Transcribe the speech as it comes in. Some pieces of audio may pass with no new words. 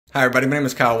Hi everybody, my name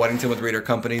is Kyle Weddington with Reader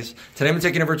Companies. Today I'm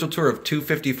taking a virtual tour of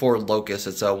 254 Locust.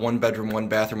 It's a one-bedroom,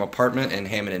 one-bathroom apartment in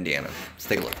Hammond, Indiana. Let's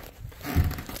take a look.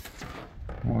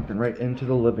 Walking right into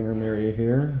the living room area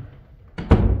here.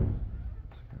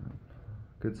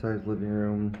 Good sized living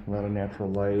room, a lot of natural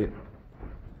light.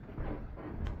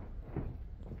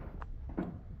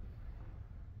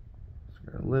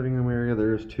 Our living room area,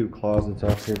 there's two closets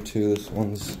off here too. This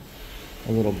one's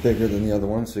a little bigger than the other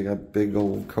one, so you got a big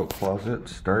old coat closet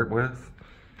to start with.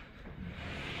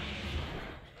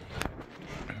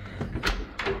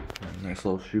 Nice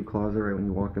little shoe closet right when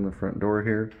you walk in the front door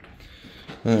here.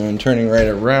 And turning right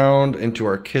around into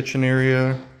our kitchen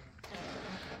area.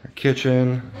 Our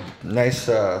kitchen, nice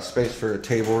space for a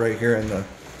table right here in the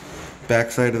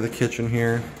back side of the kitchen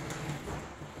here.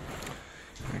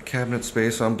 Cabinet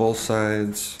space on both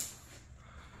sides.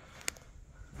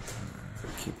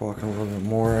 Keep walking a little bit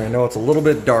more. I know it's a little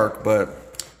bit dark,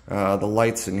 but the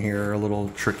lights in here are a little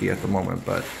tricky at the moment.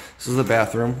 But this is the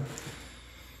bathroom.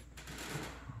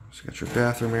 So you got your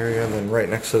bathroom area, and then right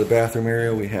next to the bathroom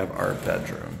area we have our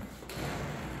bedroom.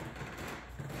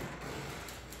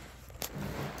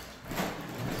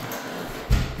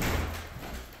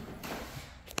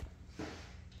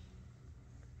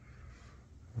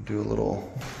 Do a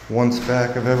little once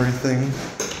back of everything.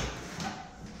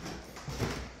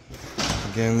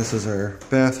 Again, this is our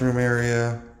bathroom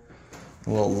area. A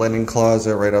little linen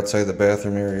closet right outside the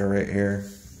bathroom area right here.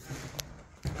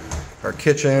 Our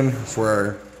kitchen is where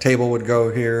our table would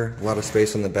go here. A lot of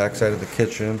space on the back side of the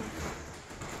kitchen.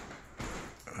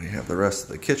 We have the rest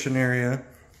of the kitchen area.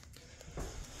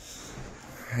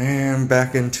 And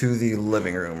back into the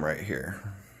living room right here.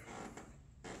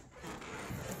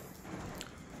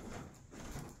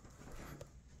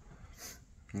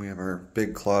 We have our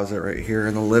big closet right here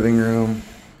in the living room.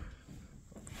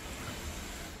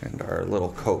 And our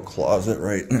little coat closet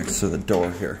right next to the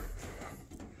door here.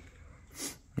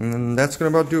 And that's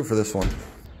going to about do it for this one.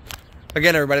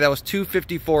 Again, everybody, that was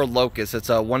 254 Locust. It's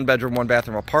a one-bedroom,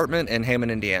 one-bathroom apartment in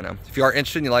Hammond, Indiana. If you are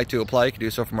interested and you'd like to apply, you can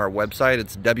do so from our website.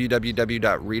 It's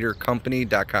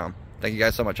www.readercompany.com. Thank you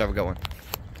guys so much. Have a good one.